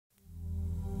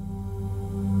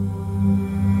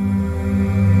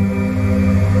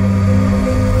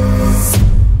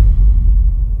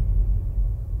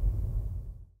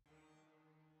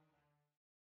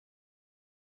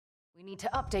to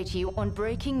update you on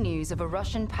breaking news of a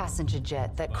Russian passenger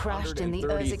jet that crashed in the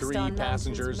 133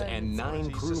 passengers and 9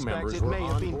 crew members it were may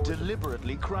have on been board.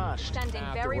 deliberately crashed. Sending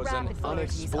very was an rapid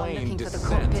authorities are unexplained looking for the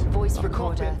descent. cockpit voice The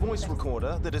recorder. cockpit voice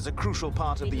recorder that is a crucial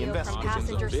part of the Video from investigation.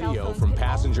 passenger cell Video phones from could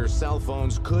passenger cell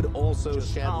phones could also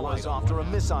Just shed hours light on after a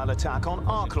missile attack on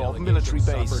Arklov military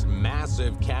base. suffered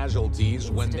massive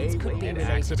casualties when they Incidents could be waited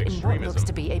acts related of in what looks extremism.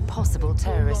 to be a possible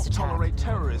terrorist Not attack. tolerate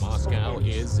terrorists. Moscow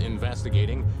is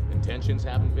investigating. Intentions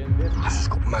haven't been. This has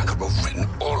got Makarov written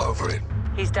all over it.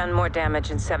 He's done more damage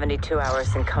in 72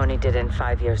 hours than Coney did in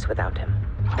 5 years without him.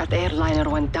 That airliner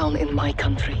went down in my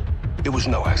country. It was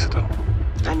no accident.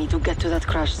 I need to get to that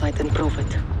crash site and prove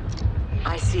it.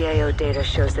 ICAO data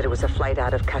shows that it was a flight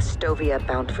out of Kastovia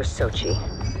bound for Sochi.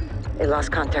 They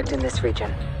lost contact in this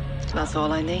region. That's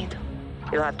all I need.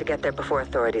 You'll have to get there before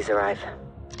authorities arrive.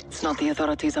 It's not the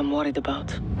authorities I'm worried about.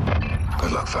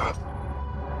 Good luck, fella.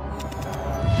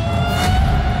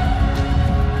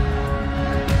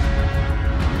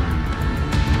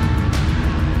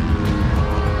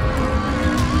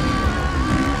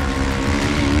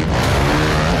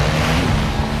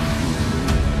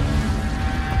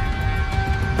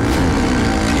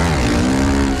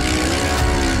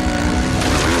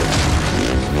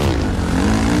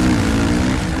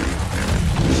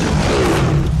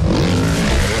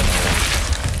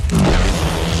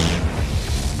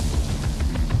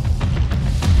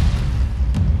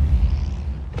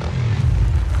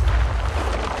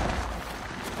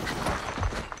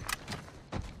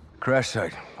 Crash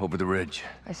site, over the ridge.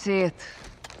 I see it.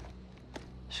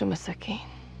 Shumaseki.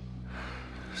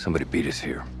 Somebody beat us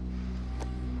here.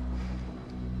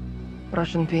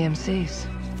 Russian PMCs.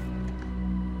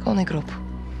 Coney Group.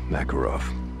 Makarov.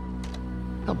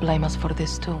 They'll blame us for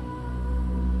this too.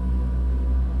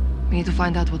 We need to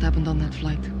find out what happened on that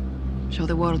flight. Show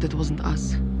the world it wasn't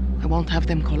us. I won't have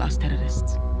them call us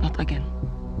terrorists. Not again.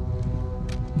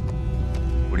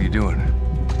 What are you doing?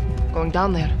 Going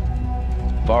down there.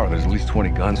 Bar, there's at least 20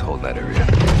 guns holding that area.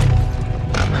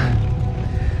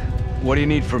 What do you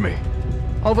need from me?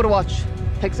 Overwatch.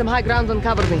 Take some high ground and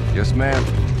cover me. Yes, ma'am.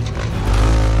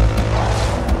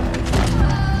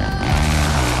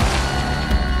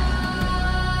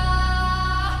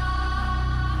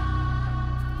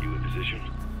 You in position?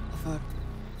 Affirm.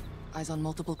 Eyes on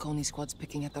multiple Coney squads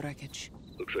picking at the wreckage.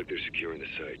 Looks like they're securing the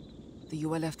site. The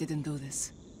ULF didn't do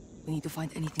this. We need to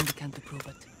find anything we can to prove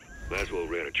it. Laswell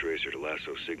ran a tracer to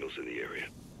lasso signals in the area.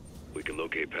 We can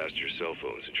locate passenger cell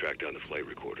phones and track down the flight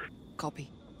recorder. Copy.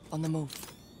 On the move.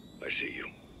 I see you.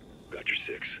 Got your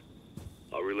 6.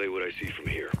 I'll relay what I see from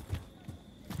here.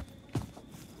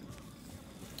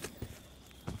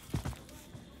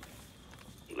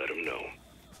 Let them know.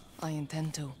 I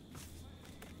intend to.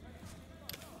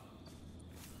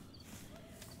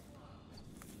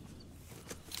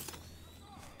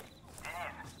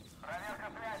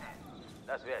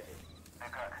 На связи. Ты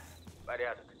как?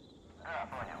 Порядок. Да,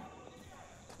 понял.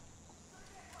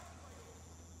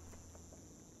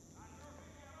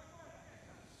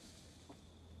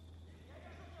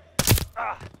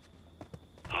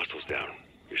 Hostiles down.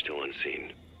 You're still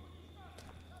unseen.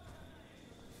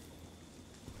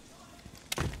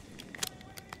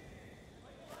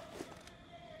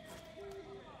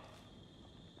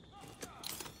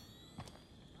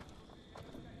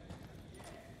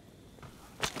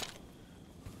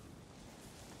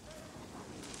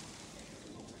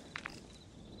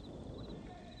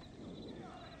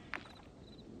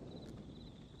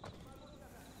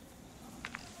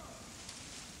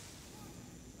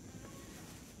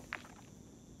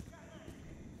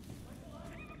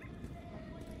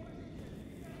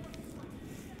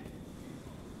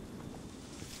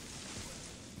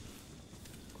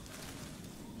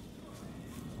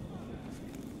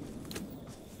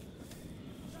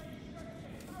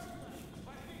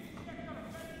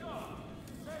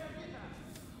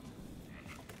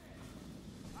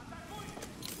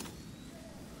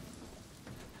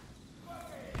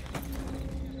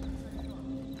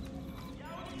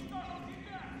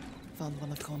 Found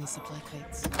one of Coney's supply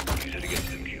crates. Use it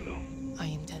against them, Kilo. I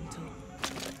intend to.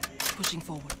 Pushing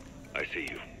forward. I see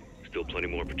you. Still plenty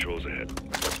more patrols ahead.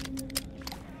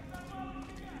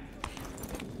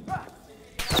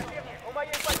 Противник у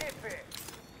моей позиции.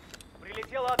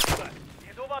 Прилетела оттуда.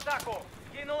 Иду в атаку.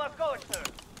 Кинул осколочную.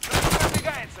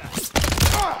 Продвигается.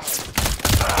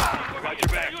 Watch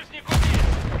your back. Союзник убит.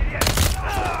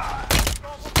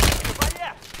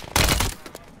 Боец!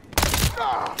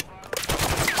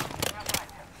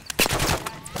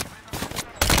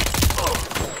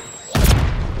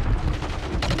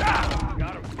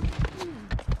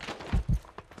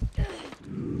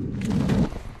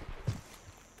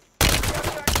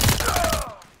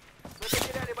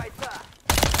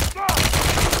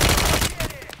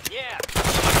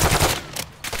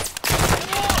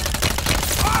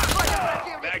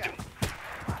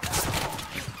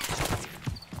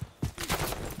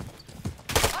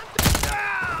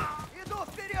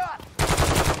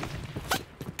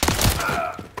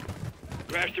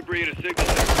 Crash debris at a signal.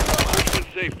 Which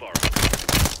one's safe, Farah?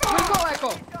 We'll go,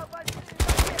 Echo!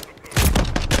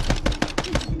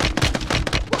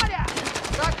 Валя!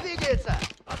 Как двигается?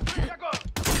 Открыть огонь!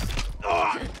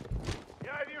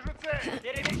 Я вижу цель!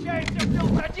 Перемещаемся в тыл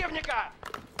противника!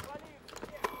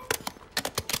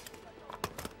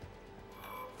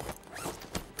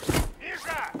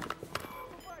 Миша!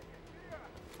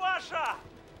 Паша!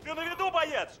 Ты на виду,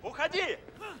 боец! Уходи!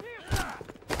 Миша!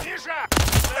 Миша!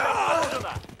 Цель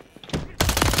обнаружена!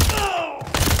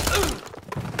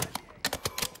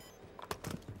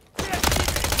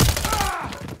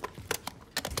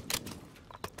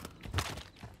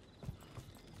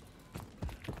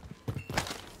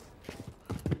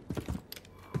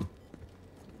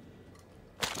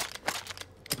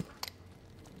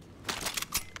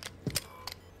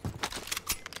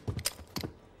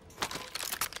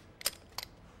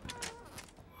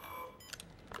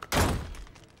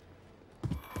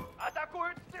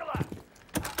 Атакуют с тыла!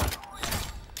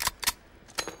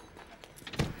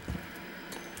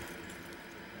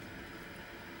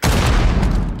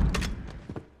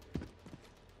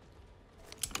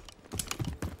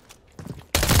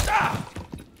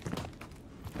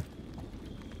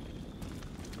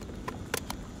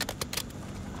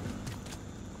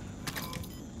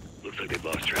 Looks like they've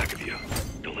lost track of you.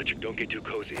 Don't get too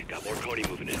cozy. Got more Coney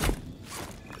moving in.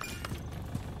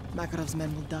 Makarov's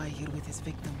men will die here with his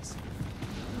victims.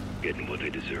 Getting what they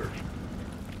deserve.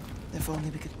 If only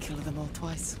we could kill them all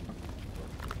twice.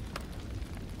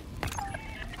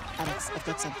 Alex, I've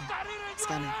got something.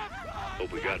 Scanning.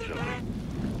 Hope we got something.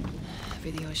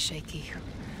 Video is shaky.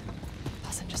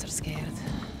 Passengers are scared.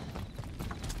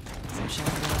 Some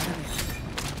shouting out of it.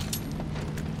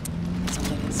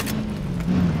 Something is.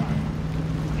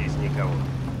 Здесь никого.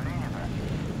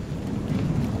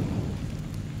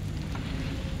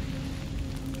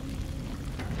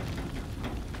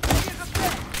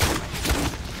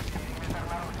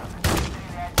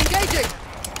 Engaging!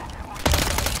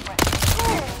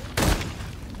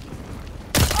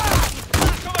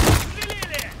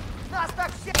 Нас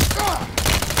так все...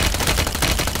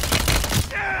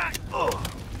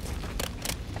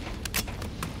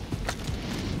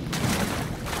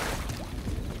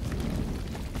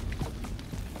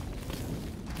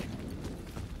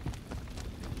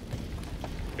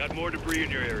 Got more debris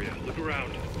in your area. Look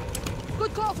around.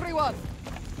 Good call, 3-1.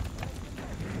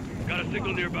 Got a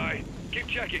signal nearby. Keep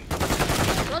checking.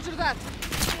 Roger that.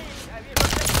 Я вижу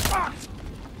цель.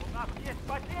 У нас есть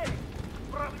потери.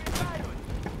 Продвигаюсь.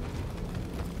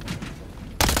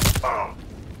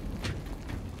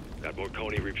 Got more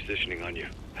Coney repositioning on you.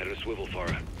 Head on a swivel,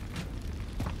 Farah.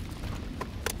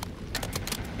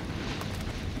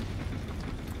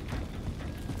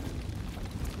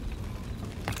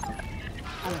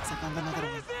 Alex, I found another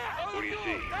one. What do you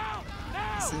see?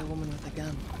 I see a woman with a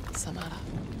gun. Samara.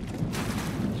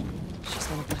 She's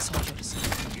one of my soldiers.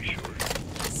 You sure?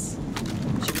 Yes.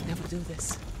 She would never do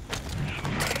this.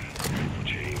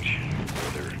 Change.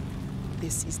 Brother.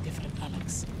 This is different,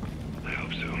 Alex. I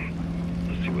hope so.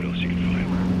 Let's see what else you can find.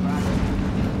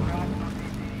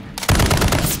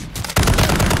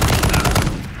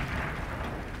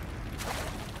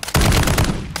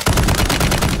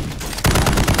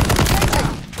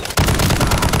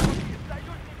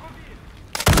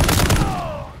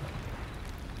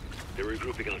 They're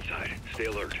regrouping on side. Stay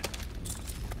alert.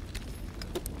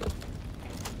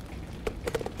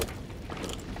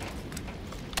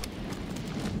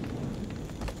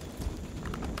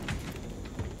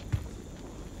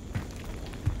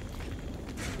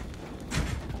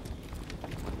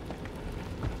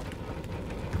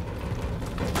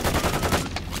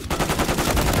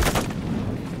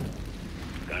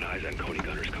 Got eyes on Coney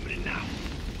gunners coming in now.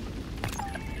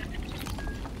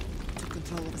 Took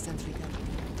control of the sentry gun.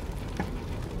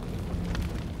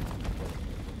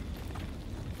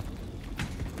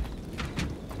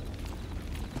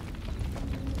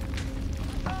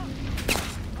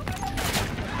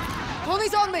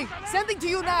 Tony's on me! Sending to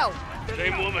you now!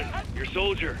 Same woman. Your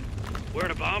soldier.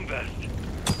 Wearing a bomb vest.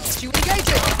 She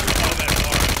engaging! Bomb vest,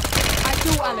 Farah. I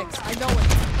do, Alex. I know it.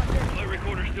 Flight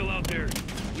recorder's still out there.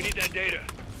 We need that data.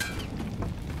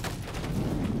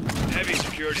 Heavy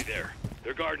security there.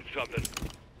 They're guarding something.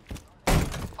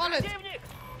 On it! Противник!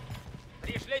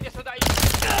 Пришлите сюда...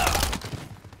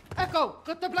 Echo,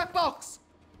 got the black box!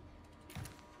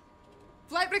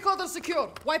 Flight recorder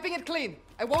secure. Wiping it clean.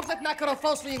 I won't let Makarov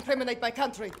falsely incriminate my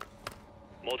country.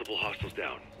 Multiple hostiles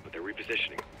down, but they're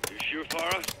repositioning. You sure,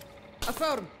 Farah?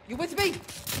 Affirm. You with me?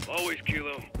 Always,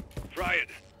 Kilo. Fry it.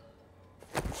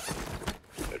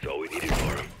 That's all we needed,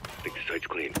 Farah. I think the site's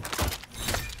clean.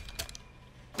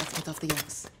 Let's get off the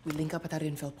X. We link up at that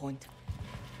infill point.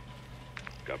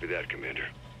 Copy that, Commander.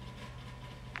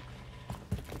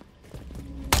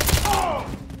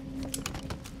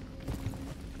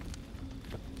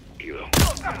 Kilo,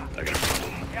 I got a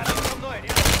problem.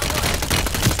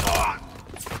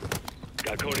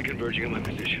 Got Cody converging on my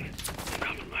position. I'm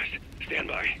compromised. Stand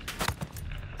by.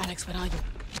 Alex, where are you?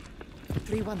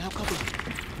 3-1, how copy?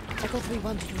 Echo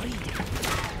 3-1, did you read?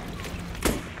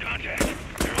 Contact.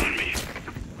 They're on me.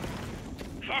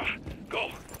 Farah, go.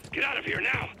 Get out of here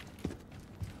now.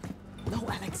 No,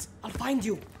 Alex. I'll find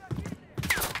you.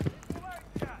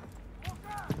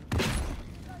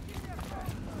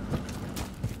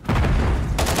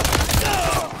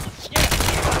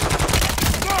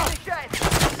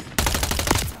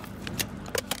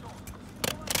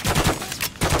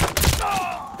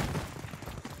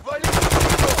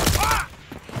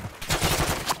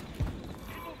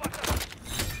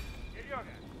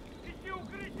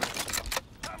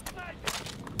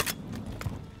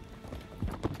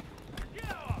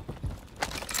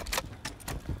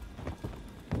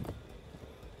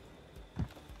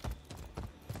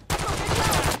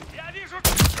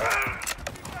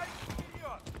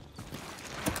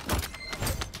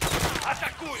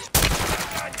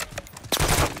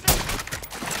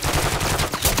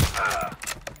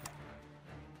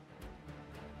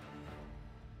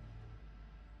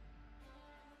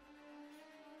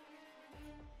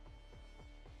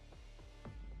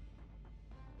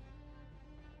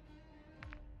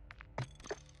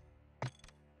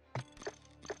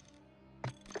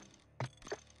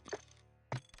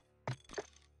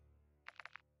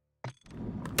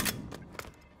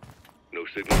 No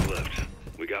signals left.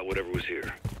 We got whatever was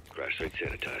here. Crash site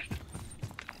sanitized.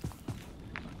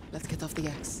 Let's get off the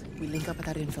X. We link up at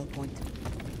that infill point.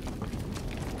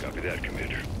 Copy that,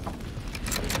 Commander.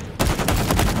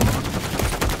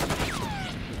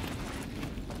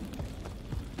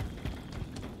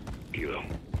 Kilo,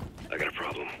 I got a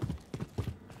problem.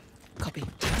 Copy.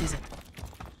 What is it?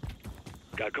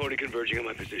 Got Cody converging on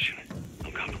my position.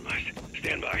 I'm compromised.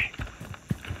 Stand by.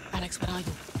 Alex, where are you?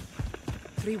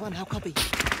 3-1, how copy?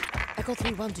 Echo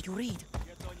 3-1, did you read?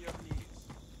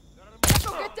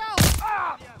 Get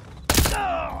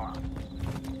down!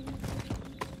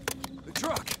 The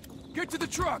truck! Get to the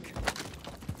truck!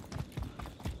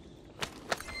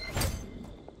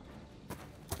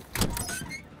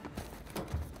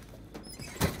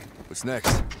 What's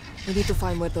next? We need to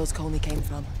find where those Coney came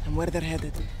from, and where they're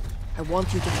headed. I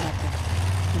want you to track them.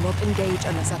 Do not engage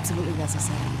unless absolutely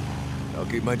necessary. I'll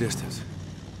keep my distance.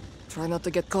 Try not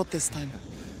to get caught this time.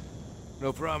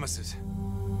 No promises.